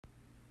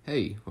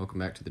Hey, welcome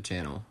back to the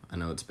channel. I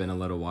know it's been a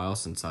little while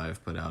since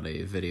I've put out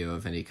a video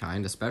of any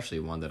kind, especially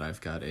one that I've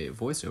got a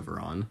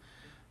voiceover on,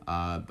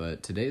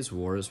 but today's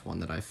war is one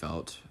that I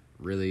felt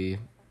really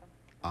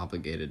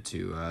obligated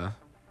to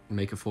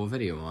make a full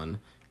video on,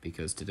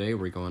 because today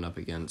we're going up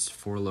against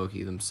 4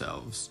 Loki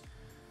themselves.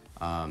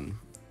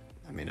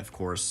 Of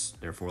course,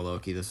 they're 4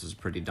 Loki. This is a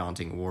pretty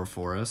daunting war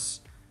for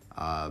us,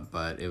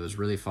 but it was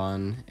really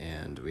fun,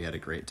 and we had a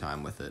great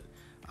time with it.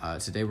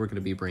 Today we're going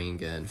to be bringing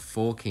in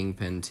full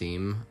Kingpin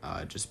team,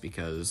 just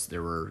because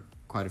there were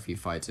quite a few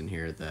fights in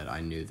here that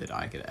I knew that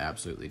I could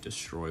absolutely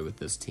destroy with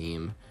this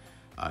team.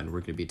 And we're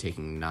going to be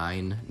taking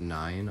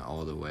 9-9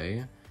 all the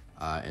way.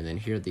 And then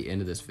here at the end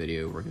of this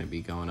video, we're going to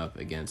be going up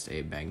against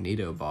a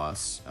Magneto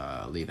boss,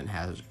 leaving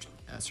Hazard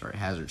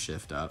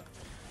Shift up.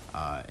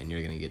 And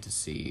you're going to get to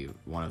see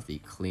one of the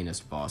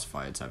cleanest boss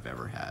fights I've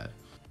ever had.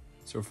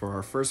 So for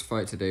our first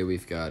fight today,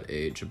 we've got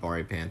a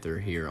Jabari Panther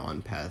here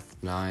on path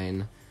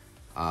 9.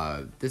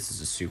 This is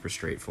a super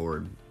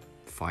straightforward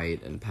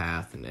fight and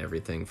path and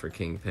everything for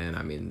Kingpin.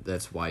 I mean,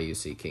 that's why you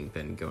see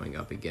Kingpin going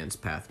up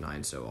against path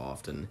 9 so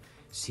often.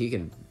 So he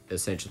can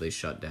essentially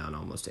shut down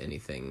almost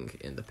anything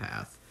in the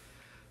path.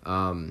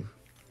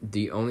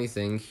 The only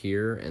thing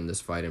here in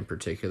this fight in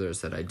particular is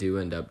that I do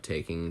end up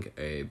taking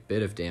a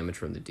bit of damage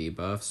from the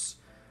debuffs.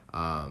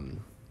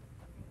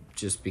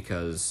 Just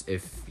because,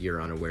 if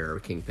you're unaware,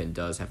 Kingpin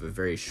does have a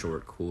very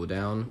short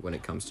cooldown when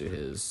it comes to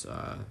his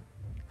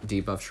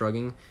debuff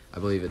shrugging. I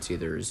believe it's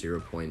either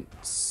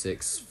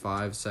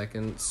 0.65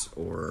 seconds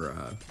or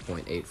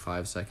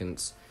 0.85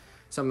 seconds,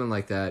 something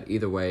like that.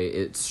 Either way,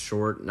 it's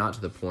short, not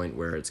to the point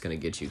where it's going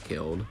to get you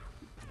killed.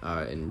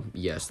 And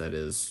yes, that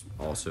is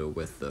also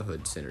with the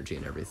hood synergy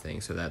and everything,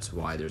 so that's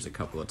why there's a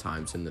couple of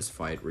times in this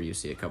fight where you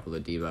see a couple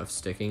of debuffs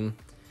sticking.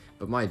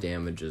 But my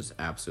damage is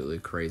absolutely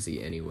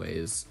crazy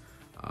anyways,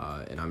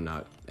 and I'm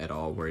not at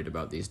all worried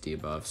about these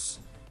debuffs.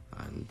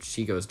 And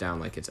she goes down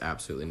like it's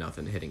absolutely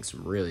nothing, hitting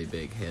some really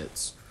big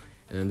hits.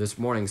 And then this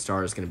Morning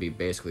Star is going to be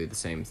basically the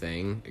same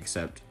thing,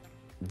 except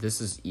this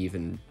is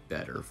even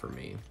better for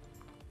me.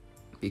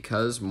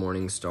 Because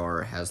Morning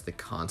Star has the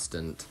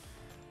constant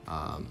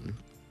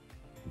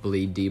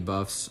bleed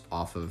debuffs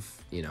off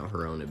of,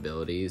 her own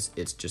abilities,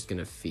 it's just going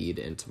to feed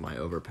into my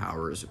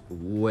overpowers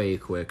way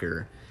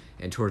quicker.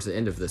 And towards the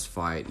end of this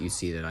fight, you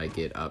see that I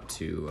get up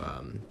to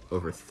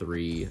over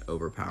 3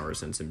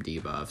 overpowers and some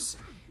debuffs.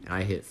 And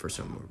I hit for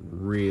some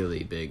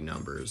really big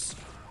numbers.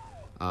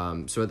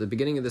 So at the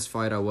beginning of this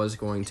fight, I was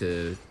going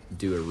to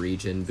do a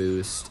regen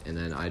boost, and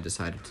then I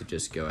decided to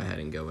just go ahead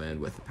and go in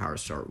with the Power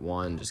Start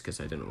 1, just because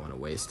I didn't want to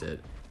waste it.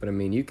 But I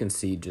mean, you can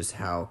see just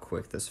how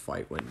quick this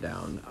fight went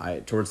down.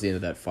 Towards the end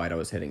of that fight, I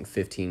was hitting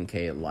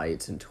 15k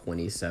lights and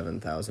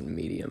 27,000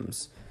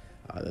 mediums.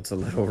 That's a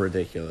little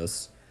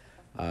ridiculous.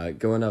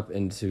 Going up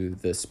into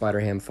the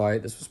Spider-Ham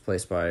fight, this was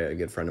placed by a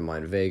good friend of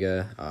mine,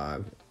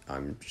 Vega.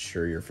 I'm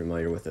sure you're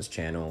familiar with this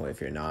channel. If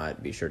you're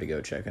not, be sure to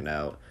go check it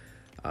out.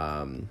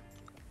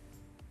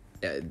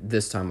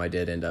 This time I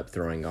did end up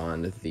throwing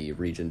on the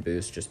regen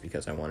boost just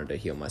because I wanted to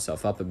heal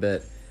myself up a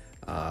bit,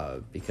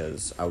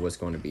 because I was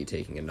going to be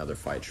taking another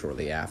fight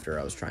shortly after.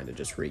 I was trying to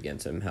just regain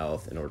some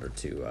health in order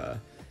to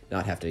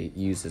not have to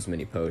use as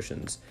many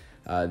potions.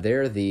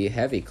 There, the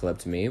heavy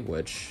clipped me,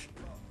 which,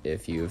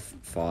 if you've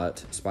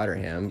fought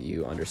Spider-Ham,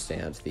 you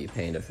understand the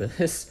pain of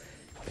this,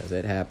 because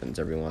it happens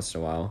every once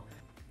in a while.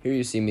 Here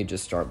you see me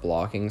just start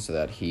blocking so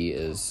that he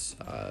is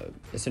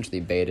essentially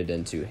baited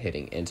into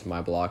hitting into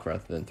my block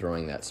rather than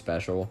throwing that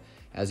special.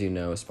 As you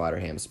know,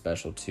 Spider-Ham's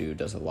special 2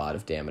 does a lot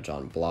of damage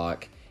on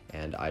block,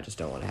 and I just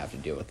don't want to have to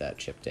deal with that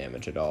chip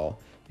damage at all.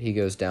 He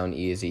goes down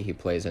easy, he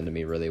plays into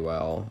me really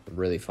well,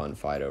 really fun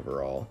fight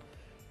overall.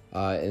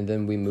 And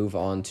then we move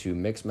on to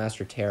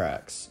Mixmaster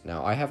Terrax.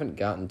 Now, I haven't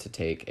gotten to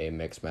take a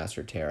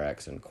Mixmaster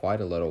Terrax in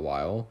quite a little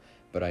while,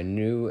 but I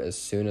knew as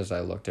soon as I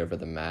looked over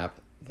the map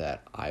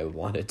that I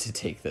wanted to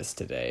take this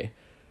today.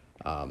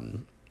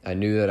 I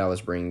knew that I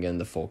was bringing in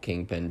the full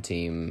Kingpin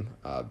team,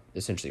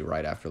 essentially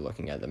right after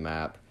looking at the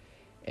map,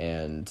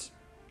 and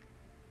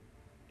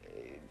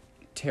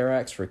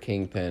Terrax for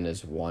Kingpin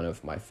is one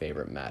of my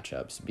favorite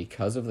matchups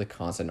because of the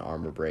constant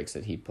armor breaks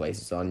that he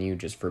places on you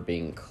just for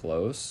being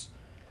close.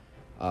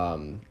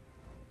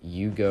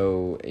 You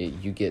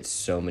get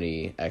so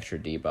many extra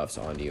debuffs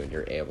on you, and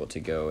you're able to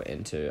go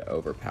into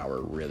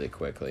overpower really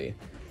quickly.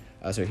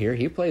 So here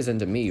he plays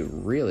into me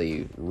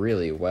really,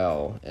 really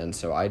well, and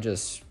so I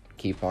just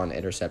keep on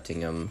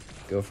intercepting him,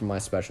 go for my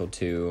special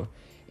 2,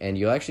 and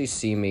you'll actually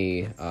see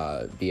me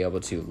be able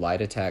to light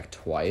attack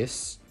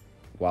twice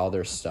while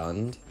they're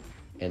stunned,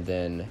 and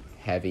then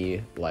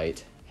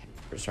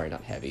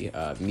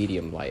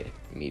medium, light,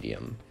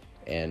 medium,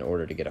 in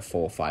order to get a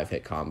full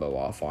 5-hit combo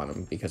off on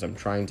him, because I'm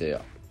trying to,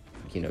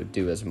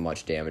 do as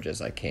much damage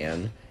as I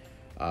can,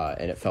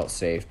 and it felt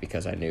safe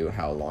because I knew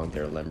how long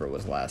their limber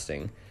was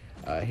lasting.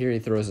 Here he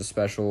throws a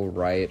special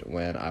right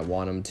when I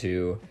want him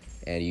to,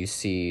 and you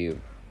see,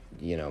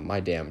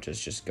 my damage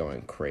is just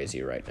going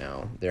crazy right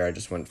now. There I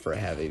just went for a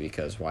heavy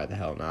because why the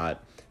hell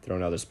not? Throw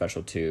another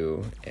special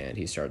 2, and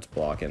he starts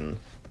blocking.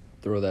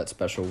 throw that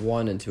special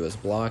 1 into his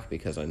block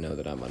because I know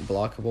that I'm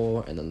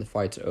unblockable, and then the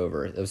fight's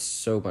over. It was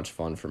so much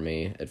fun for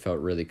me. It felt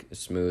really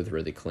smooth,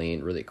 really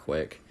clean, really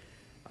quick,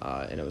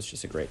 and it was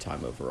just a great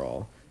time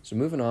overall. So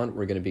moving on,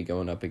 we're going to be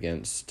going up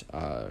against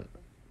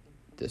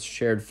this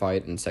shared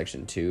fight in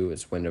Section 2.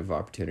 It's Window of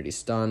Opportunity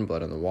Stun,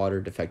 Blood on the Water,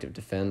 Defective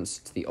Defense.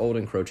 It's the old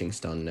Encroaching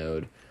Stun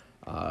node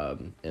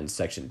in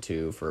Section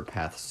 2 for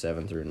Path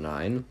 7 through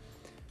 9.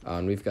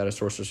 And we've got a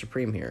Sorcerer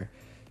Supreme here.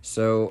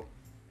 So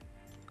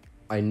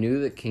I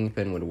knew that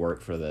Kingpin would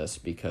work for this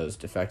because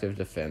Defective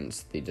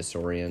Defense, the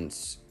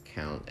Disorients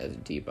count as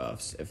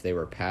debuffs. If they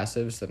were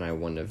passives, then I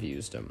wouldn't have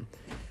used them.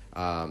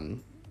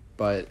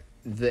 But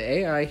the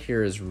AI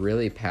here is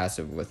really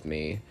passive with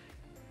me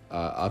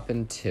up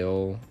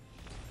until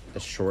a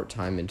short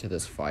time into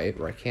this fight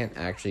where I can't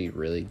actually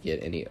really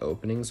get any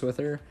openings with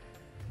her.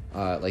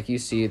 Like you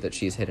see that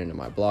she's hit into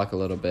my block a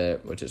little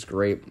bit, which is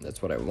great.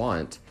 That's what I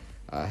want.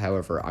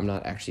 However, I'm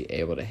not actually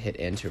able to hit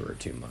into her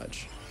too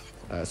much.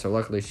 So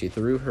luckily she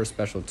threw her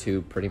special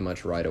 2 pretty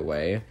much right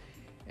away.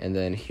 And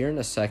then here in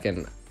a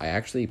second, I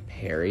actually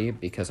parry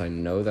because I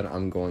know that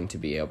I'm going to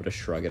be able to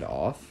shrug it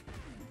off.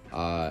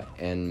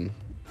 And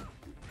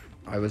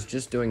I was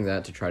just doing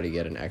that to try to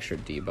get an extra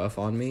debuff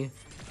on me.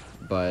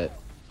 But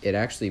it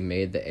actually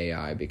made the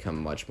AI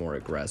become much more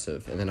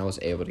aggressive. And then I was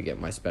able to get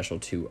my special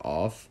 2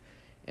 off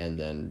and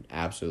then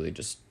absolutely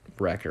just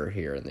wreck her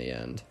here in the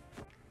end.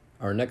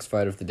 Our next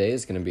fight of the day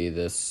is going to be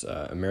this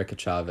America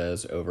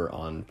Chavez over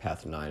on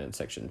Path 9 in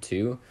Section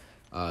 2.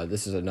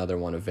 This is another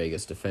one of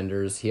Vegas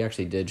Defenders. He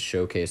actually did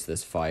showcase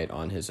this fight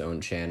on his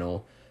own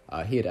channel.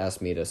 He had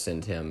asked me to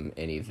send him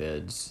any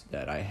vids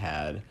that I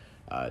had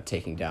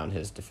taking down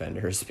his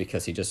defenders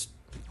because he just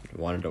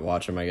wanted to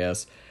watch them, I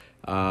guess.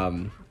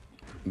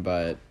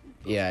 But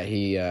yeah,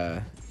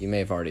 you may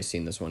have already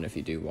seen this one if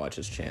you do watch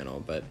his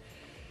channel. But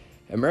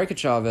America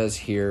Chavez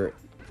here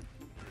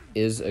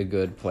is a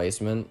good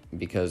placement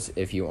because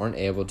if you aren't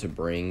able to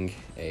bring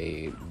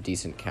a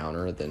decent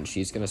counter, then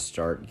she's going to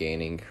start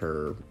gaining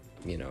her,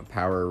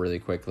 power really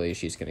quickly.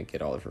 She's going to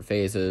get all of her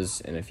phases,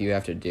 and if you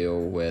have to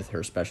deal with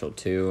her special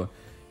 2,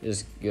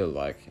 just good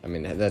luck. I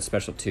mean, that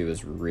special 2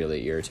 is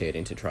really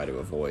irritating to try to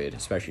avoid,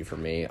 especially for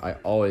me. I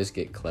always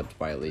get clipped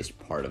by at least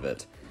part of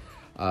it.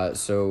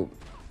 So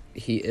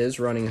he is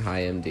running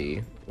high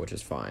MD, which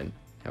is fine.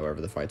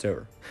 However, the fight's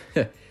over.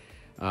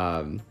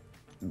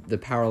 The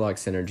power lock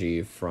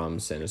synergy from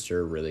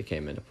Sinister really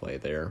came into play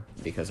there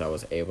because I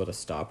was able to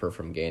stop her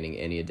from gaining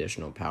any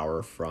additional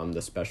power from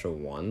the special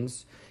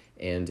 1s,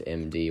 and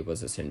MD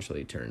was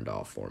essentially turned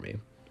off for me.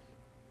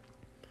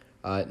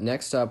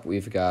 Next up,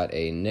 we've got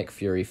a Nick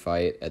Fury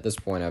fight. At this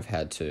point, I've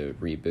had to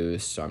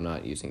reboost, so I'm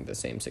not using the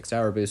same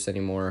 6-hour boost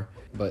anymore.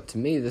 But to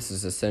me, this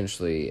is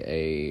essentially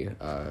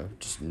a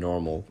just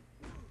normal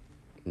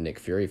Nick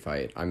Fury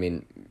fight. I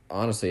mean,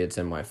 honestly, it's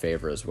in my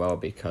favor as well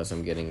because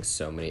I'm getting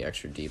so many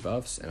extra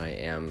debuffs and I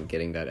am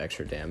getting that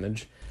extra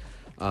damage.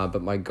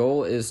 But my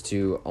goal is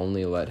to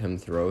only let him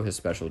throw his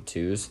special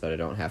 2 so that I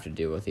don't have to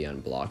deal with the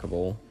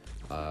unblockable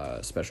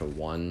special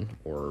 1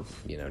 or,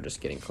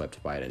 just getting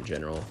clipped by it in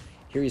general.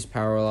 Here he's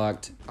power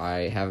locked.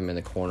 I have him in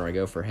the corner. I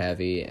go for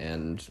heavy,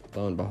 and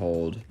lo and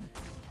behold,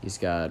 he's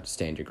got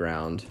stand your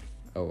ground.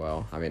 Oh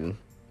well, I mean,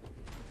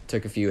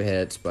 took a few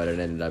hits, but it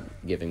ended up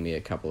giving me a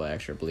couple of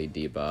extra bleed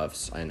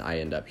debuffs, and I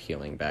end up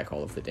healing back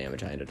all of the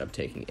damage I ended up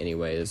taking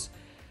anyways.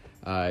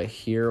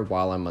 Here,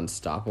 while I'm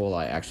unstoppable,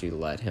 I actually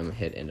let him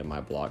hit into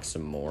my block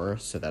some more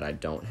so that I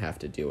don't have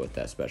to deal with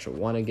that special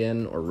 1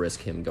 again or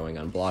risk him going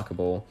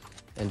unblockable.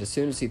 And as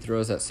soon as he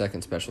throws that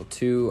second special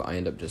 2, I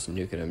end up just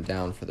nuking him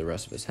down for the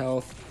rest of his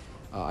health.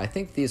 I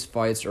think these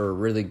fights are a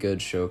really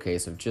good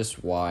showcase of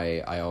just why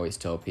I always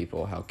tell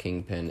people how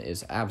Kingpin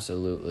is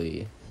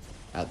absolutely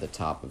at the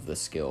top of the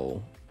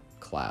skill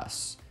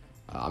class.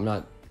 I'm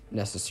not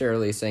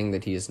necessarily saying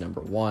that he is number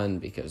 1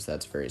 because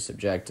that's very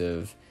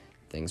subjective.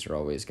 Things are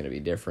always going to be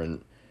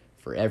different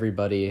for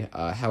everybody.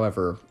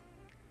 However,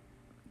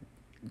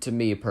 to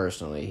me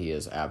personally, he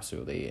is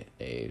absolutely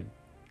a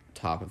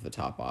top of the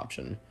top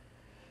option.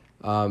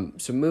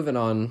 So moving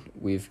on,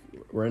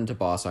 we're into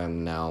Boss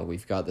Island now.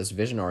 We've got this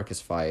Vision Arcus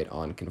fight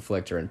on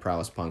Conflictor and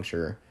Prowess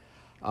Puncture.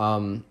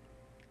 I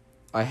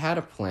had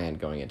a plan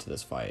going into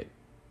this fight,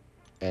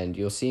 and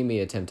you'll see me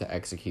attempt to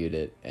execute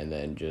it and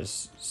then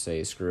just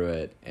say screw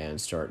it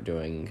and start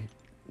doing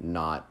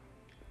not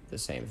the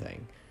same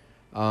thing.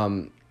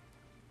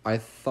 I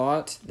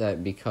thought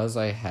that because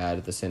I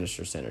had the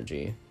Sinister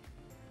Synergy,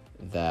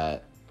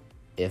 that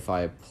if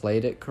I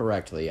played it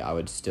correctly, I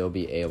would still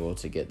be able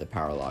to get the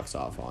power locks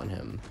off on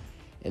him.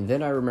 And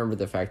then I remembered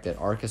the fact that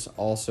Arcus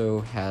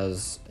also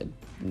has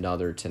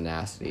another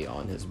tenacity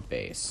on his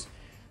base.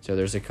 So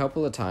there's a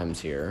couple of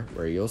times here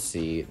where you'll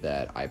see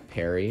that I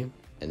parry,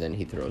 and then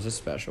he throws a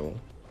special,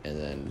 and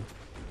then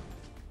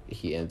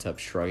he ends up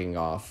shrugging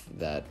off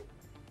that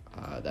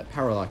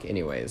power lock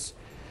anyways.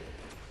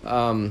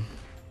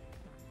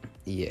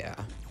 Yeah.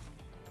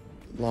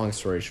 Long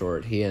story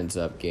short, he ends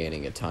up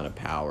gaining a ton of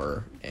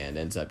power and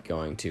ends up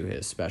going to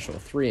his special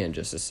 3 in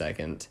just a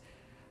second,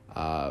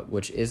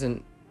 which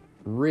isn't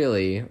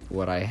really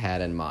what I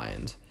had in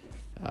mind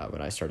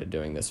when I started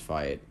doing this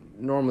fight.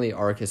 Normally,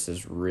 Arcus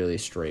is really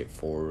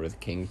straightforward with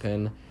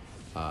Kingpin,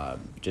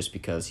 just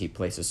because he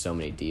places so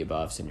many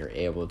debuffs and you're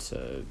able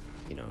to,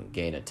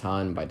 gain a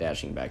ton by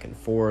dashing back and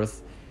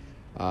forth.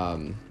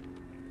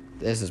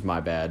 This is my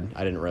bad.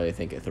 I didn't really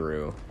think it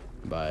through,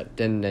 but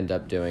didn't end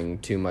up doing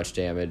too much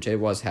damage. It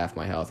was half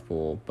my health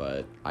pool,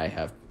 but I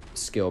have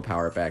skill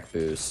power back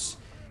boosts,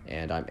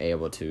 and I'm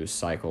able to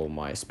cycle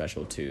my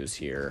special 2s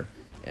here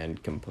and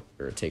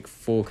take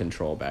full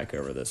control back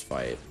over this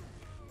fight.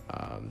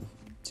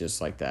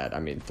 Just like that. I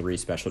mean, 3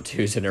 special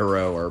 2s in a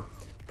row are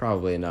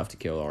probably enough to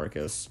kill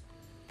Arcus.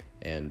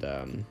 And,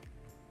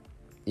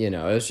 it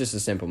was just a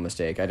simple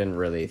mistake. I didn't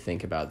really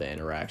think about the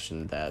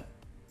interaction that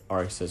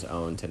Arcus'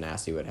 own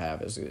Tenacity would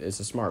have. It's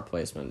a smart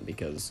placement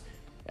because,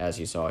 as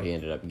you saw, he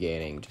ended up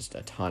gaining just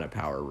a ton of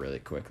power really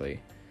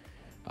quickly.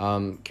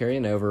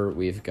 Carrying over,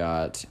 we've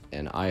got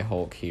an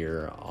Hulk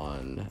here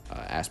on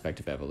Aspect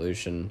of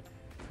Evolution.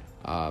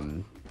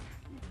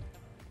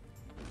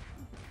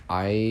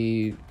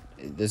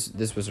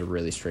 This was a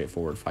really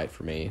straightforward fight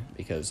for me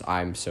because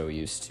I'm so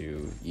used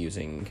to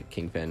using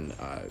Kingpin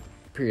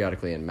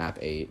periodically in map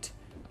 8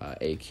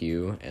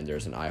 AQ, and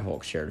there's an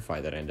Hulk shared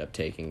fight that I end up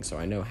taking, so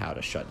I know how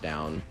to shut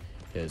down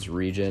his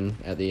regen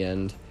at the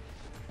end.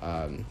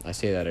 I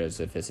say that as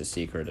if it's a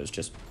secret. It's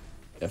just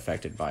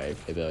affected by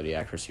ability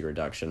accuracy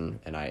reduction,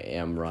 and I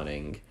am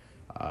running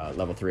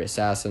level 3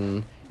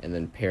 Assassin, and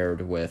then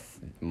paired with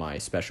my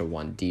special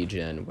 1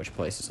 Degen, which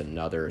places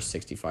another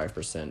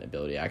 65%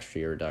 ability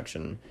accuracy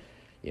reduction.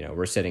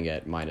 We're sitting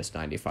at minus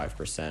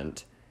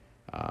 95%,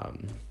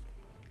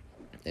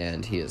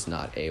 and he is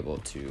not able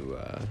to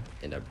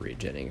end up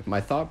regenning.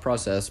 My thought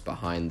process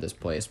behind this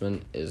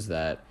placement is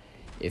that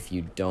if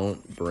you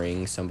don't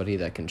bring somebody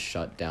that can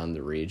shut down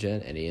the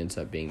regen and he ends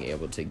up being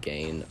able to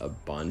gain a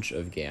bunch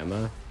of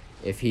gamma,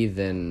 if he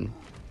then,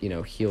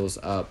 heals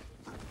up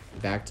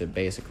back to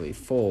basically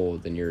full,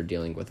 then you're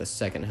dealing with a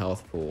second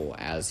health pool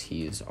as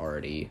he's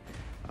already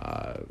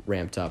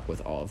ramped up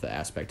with all of the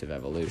Aspect of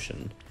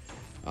Evolution.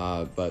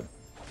 But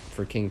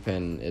for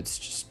Kingpin,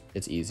 it's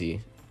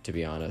easy, to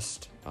be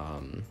honest.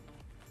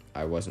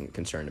 I wasn't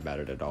concerned about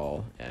it at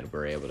all, and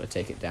we're able to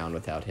take it down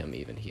without him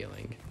even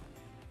healing.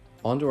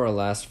 On to our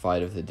last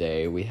fight of the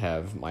day, we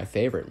have my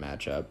favorite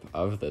matchup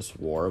of this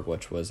war,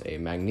 which was a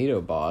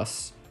Magneto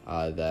boss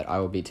that I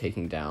will be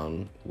taking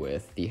down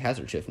with the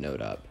Hazard Shift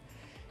node up.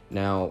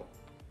 Now,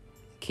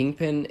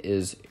 Kingpin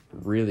is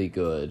really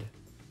good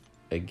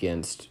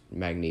against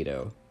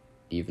Magneto,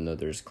 even though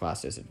there's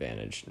class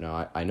disadvantage.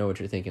 Now, I know what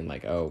you're thinking,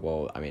 like, oh,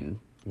 well, I mean,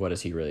 what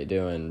is he really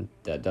doing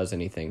that does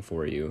anything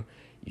for you?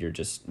 You're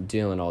just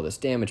dealing all this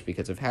damage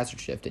because of Hazard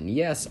Shift. And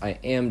yes, I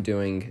am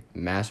doing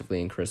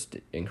massively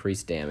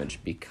increased damage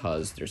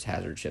because there's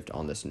Hazard Shift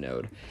on this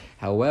node.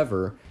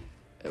 However,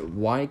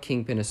 why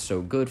Kingpin is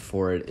so good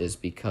for it is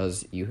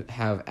because you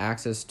have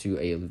access to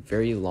a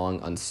very long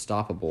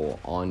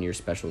Unstoppable on your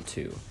special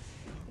 2.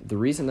 The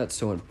reason that's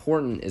so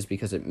important is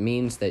because it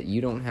means that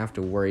you don't have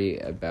to worry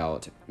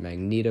about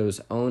Magneto's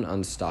own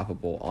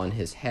Unstoppable on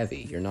his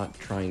heavy. You're not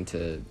trying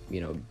to,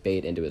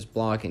 bait into his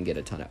block and get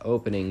a ton of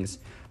openings.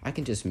 I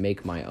can just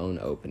make my own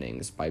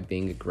openings by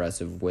being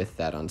aggressive with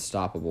that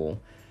Unstoppable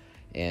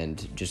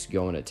and just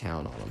going to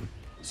town on him.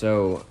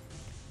 So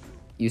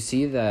you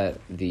see that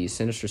the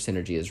Sinister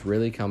Synergy is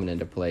really coming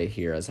into play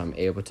here as I'm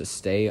able to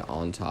stay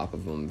on top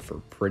of him for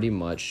pretty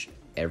much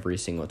every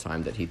single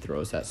time that he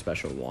throws that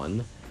special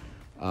 1.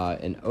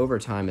 And over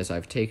time, as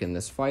I've taken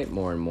this fight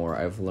more and more,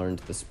 I've learned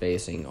the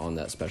spacing on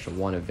that special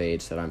 1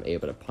 evade so that I'm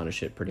able to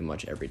punish it pretty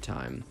much every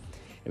time.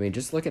 I mean,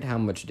 just look at how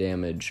much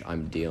damage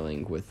I'm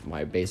dealing with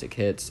my basic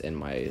hits and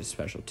my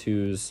special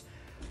 2s.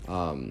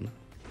 And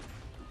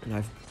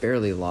I've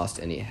barely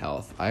lost any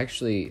health. I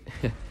actually...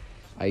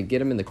 I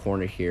get him in the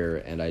corner here,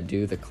 and I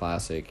do the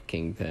classic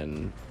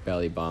Kingpin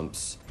belly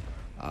bumps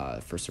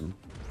for some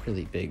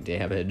really big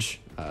damage.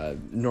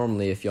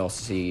 Normally, if y'all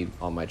see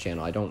on my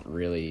channel, I don't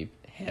really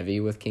heavy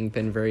with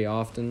Kingpin very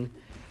often,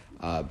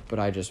 but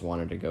I just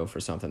wanted to go for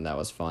something that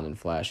was fun and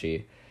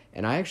flashy.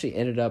 And I actually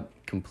ended up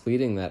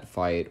completing that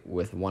fight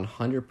with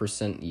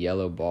 100%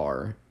 yellow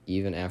bar,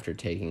 even after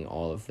taking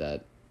all of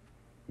that,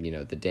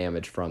 the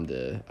damage from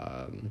the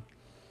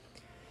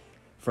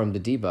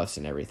debuffs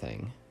and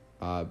everything.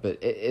 But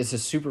it's a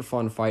super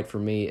fun fight for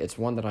me. It's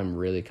one that I'm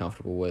really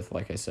comfortable with,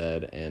 like I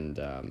said,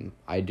 and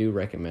I do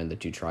recommend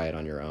that you try it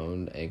on your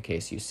own in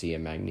case you see a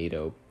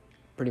Magneto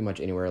pretty much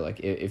anywhere. Like,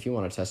 if you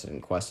want to test it in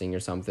questing or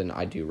something,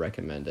 I do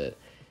recommend it,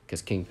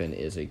 because Kingpin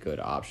is a good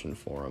option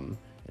for him,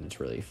 and it's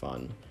really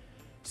fun.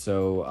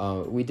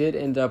 So, we did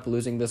end up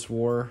losing this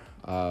war.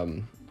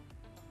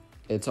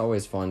 It's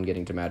always fun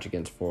getting to match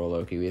against 4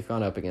 Loki. We've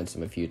gone up against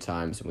him a few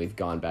times, and we've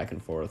gone back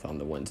and forth on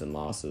the wins and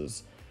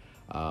losses.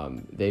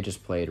 They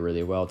just played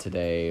really well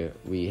today.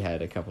 We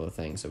had a couple of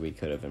things that we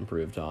could have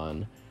improved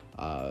on,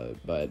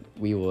 but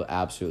we will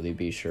absolutely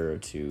be sure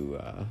to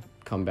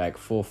come back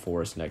full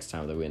force next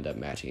time that we end up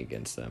matching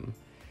against them.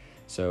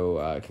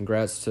 So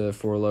congrats to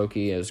For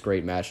Loki. It was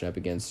great matching up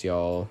against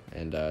y'all,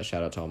 and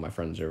shout out to all my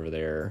friends over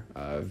there,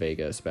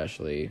 Vega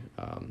especially.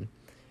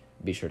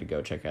 Be sure to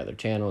go check out their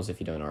channels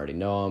if you don't already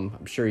know them.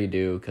 I'm sure you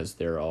do, because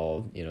they're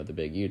all, the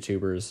big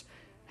YouTubers.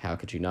 How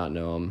could you not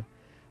know them?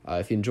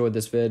 If you enjoyed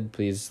this vid,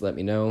 please let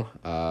me know.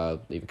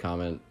 Leave a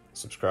comment,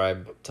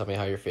 subscribe, tell me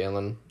how you're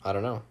feeling. I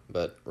don't know,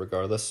 but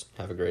regardless,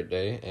 have a great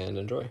day and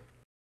enjoy.